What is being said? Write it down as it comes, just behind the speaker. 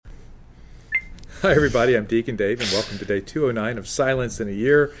Hi, everybody. I'm Deacon Dave, and welcome to day 209 of Silence in a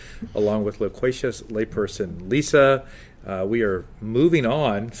Year, along with loquacious layperson Lisa. We are moving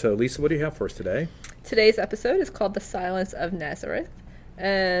on. So, Lisa, what do you have for us today? Today's episode is called The Silence of Nazareth,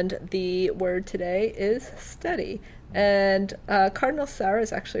 and the word today is study. And Cardinal Sarah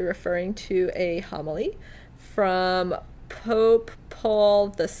is actually referring to a homily from Pope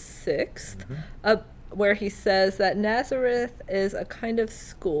Paul VI, where he says that Nazareth is a kind of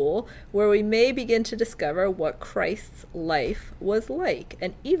school where we may begin to discover what Christ's life was like,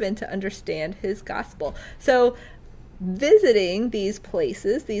 and even to understand his gospel. So visiting these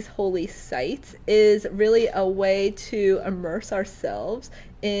places, these holy sites, is really a way to immerse ourselves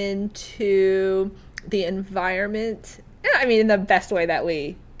into the environment, I mean, in the best way that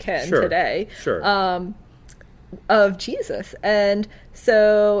we can today. Of Jesus. And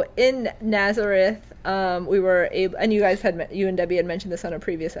so in Nazareth, we were able, and you and Debbie had mentioned this on a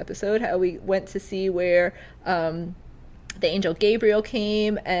previous episode, how we went to see where the angel Gabriel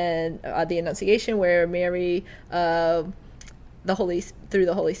came, and the Annunciation, where Mary, through the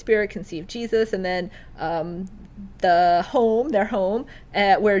Holy Spirit, conceived Jesus, and then their home,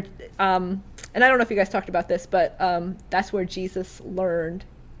 where, and I don't know if you guys talked about this, but that's where Jesus learned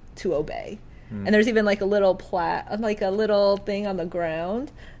to obey. And there's even like a little little thing on the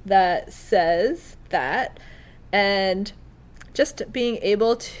ground that says that. And just being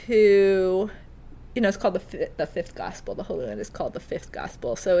able to, it's called the fifth gospel. The Holy Land is called the fifth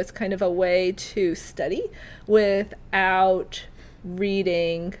gospel. So it's kind of a way to study without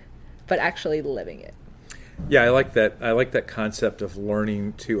reading, but actually living it. Yeah, I like that. I like that concept of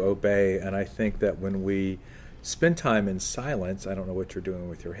learning to obey. And I think that when we spend time in silence, I don't know what you're doing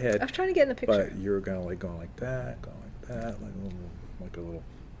with your head. I was trying to get in the picture. But you're going like that, like a little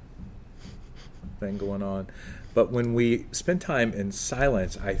thing going on. But when we spend time in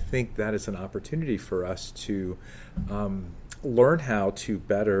silence, I think that is an opportunity for us to learn how to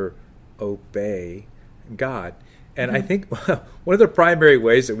better obey God. And I think one of the primary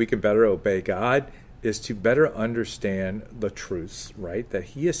ways that we can better obey God is to better understand the truths, right, that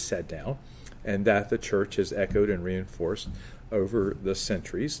He has set down, and that the church has echoed and reinforced over the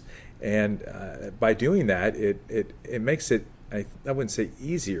centuries. And by doing that, it makes it, I wouldn't say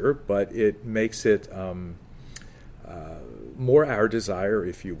easier, but it makes it more our desire,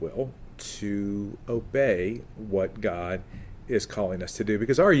 if you will, to obey what God is calling us to do.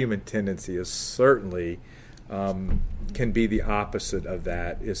 Because our human tendency is certainly can be the opposite of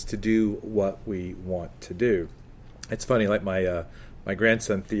that, is to do what we want to do. It's funny, like my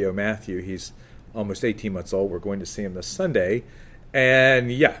grandson, Theo Matthew, he's almost 18 months old. We're going to see him this Sunday.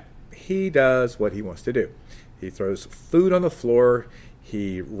 And he does what he wants to do. He throws food on the floor.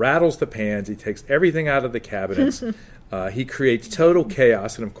 He rattles the pans. He takes everything out of the cabinets. He creates total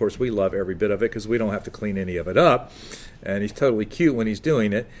chaos. And, of course, we love every bit of it because we don't have to clean any of it up. And he's totally cute when he's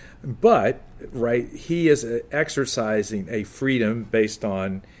doing it. But, he is exercising a freedom based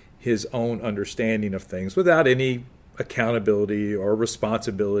on his own understanding of things without any accountability or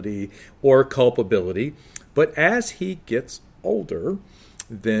responsibility or culpability. But as he gets older,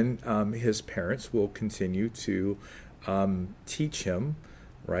 then his parents will continue to teach him,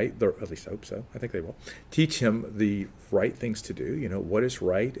 at least I hope so, I think they will, teach him the right things to do, what is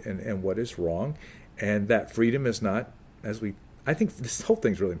right and what is wrong. And that freedom is not, I think this whole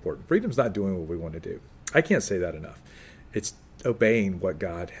thing's really important. Freedom's not doing what we want to do. I can't say that enough. It's obeying what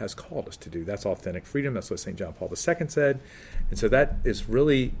God has called us to do. That's authentic freedom. That's what St. John Paul II said. And so that is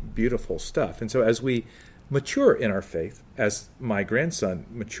really beautiful stuff. And so as we mature in our faith, as my grandson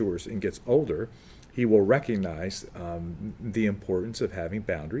matures and gets older, he will recognize the importance of having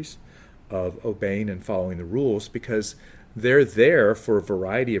boundaries, of obeying and following the rules, because they're there for a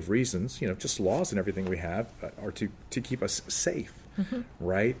variety of reasons. Just laws and everything we have are to keep us safe,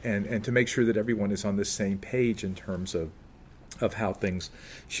 right? And to make sure that everyone is on the same page in terms of how things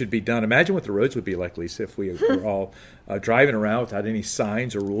should be done. Imagine what the roads would be like, Lisa, if we were all driving around without any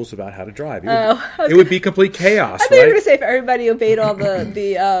signs or rules about how to drive. It would be complete chaos. I thought you were going to say if everybody obeyed all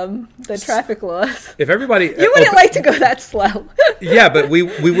the traffic laws. If everybody, you wouldn't like to go that slow. Yeah, but we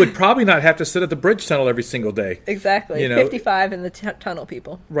would probably not have to sit at the bridge tunnel every single day. Exactly, 55 in the tunnel,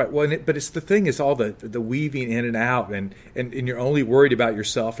 people. Right. Well, but it's the thing is all the weaving in and out, and you're only worried about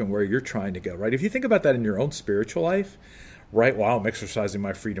yourself and where you're trying to go. Right. If you think about that in your own spiritual life. Right, well, I'm exercising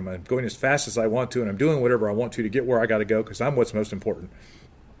my freedom. I'm going as fast as I want to, and I'm doing whatever I want to get where I got to go because I'm what's most important.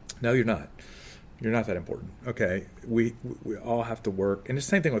 No, you're not. You're not that important. Okay, we all have to work, and it's the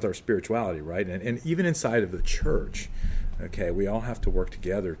same thing with our spirituality, right? And even inside of the church, okay, we all have to work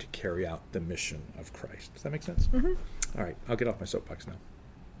together to carry out the mission of Christ. Does that make sense? Mm-hmm. All right, I'll get off my soapbox now.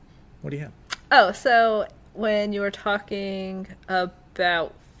 What do you have? Oh, so when you were talking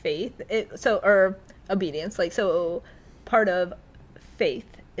about faith, or obedience, like, so part of faith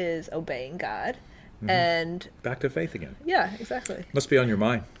is obeying God, and Back to faith again. yeah, exactly. Must be on your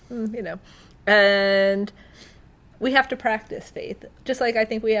mind. And we have to practice faith, just like I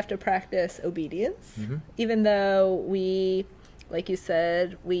think we have to practice obedience, even though we, like you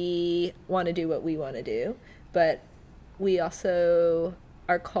said, we want to do what we want to do, but we also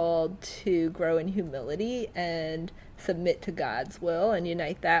are called to grow in humility and submit to God's will and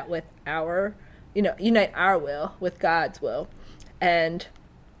unite our will with God's will, and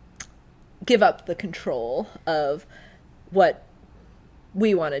give up the control of what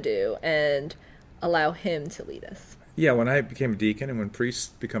we want to do and allow Him to lead us. Yeah, when I became a deacon and when priests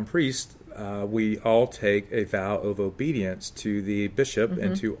become priests, we all take a vow of obedience to the bishop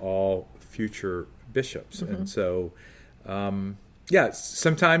and to all future bishops. And so,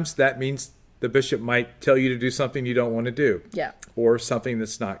 sometimes that means the bishop might tell you to do something you don't want to do. Yeah. Or something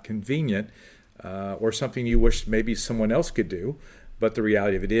that's not convenient, or something you wish maybe someone else could do. But the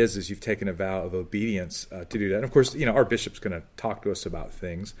reality of it is you've taken a vow of obedience to do that. And of course, our bishop's going to talk to us about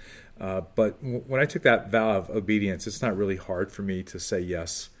things. But when I took that vow of obedience, it's not really hard for me to say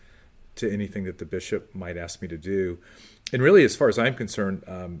yes to anything that the bishop might ask me to do. And really, as far as I'm concerned,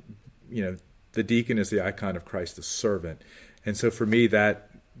 the deacon is the icon of Christ, the servant. And so for me, that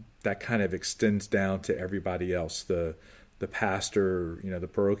kind of extends down to everybody else, the pastor, the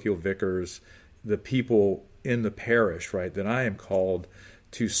parochial vicars, the people in the parish, right? That I am called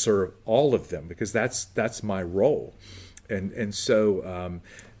to serve all of them, because that's my role. And so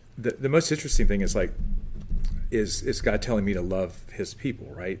the most interesting thing is is God telling me to love His people,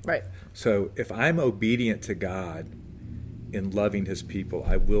 right? Right. So if I'm obedient to God in loving His people,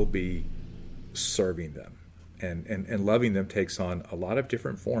 I will be serving them. And loving them takes on a lot of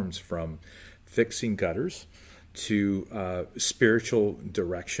different forms, from fixing gutters to spiritual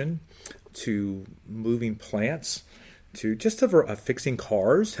direction, to moving plants, to just fixing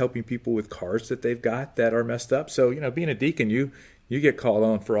cars, helping people with cars that they've got that are messed up. So, being a deacon, you get called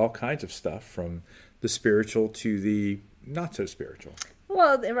on for all kinds of stuff, from the spiritual to the not so spiritual.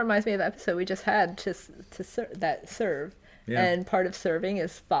 Well, it reminds me of the episode we just had to serve. Yeah. And part of serving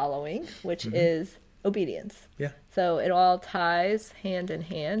is following, which is obedience. Yeah. So it all ties hand in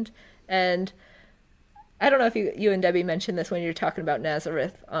hand. And I don't know if you and Debbie mentioned this when you were talking about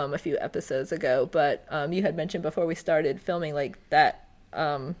Nazareth a few episodes ago, but you had mentioned before we started filming, like, that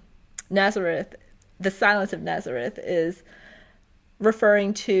Nazareth, the silence of Nazareth, is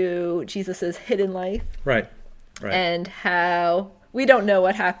referring to Jesus's hidden life. Right. And how we don't know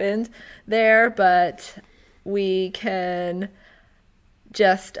what happened there, but we can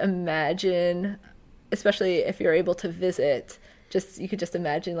just imagine, especially if you're able to visit, you could just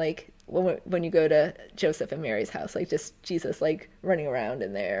imagine, like, when you go to Joseph and Mary's house, like, just Jesus, like, running around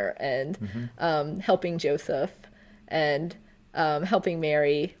in there and helping Joseph and helping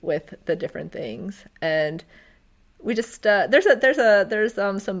Mary with the different things. And we just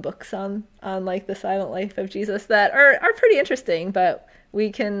there's some books on like the silent life of Jesus that are pretty interesting, but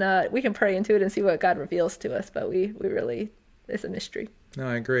we can pray into it and see what God reveals to us. But we really, it's a mystery. No,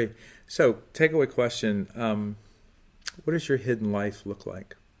 I agree. So, takeaway question: what does your hidden life look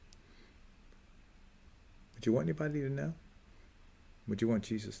like? Would you want anybody to know? Would you want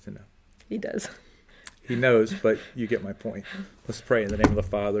Jesus to know? He does. He knows, but you get my point. Let's pray in the name of the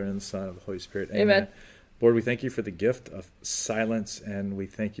Father, and the Son, and the Holy Spirit. Amen. Lord, we thank you for the gift of silence, and we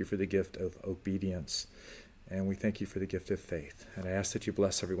thank you for the gift of obedience, and we thank you for the gift of faith. And I ask that you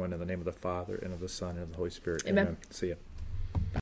bless everyone in the name of the Father, and of the Son, and of the Holy Spirit. Amen. See you.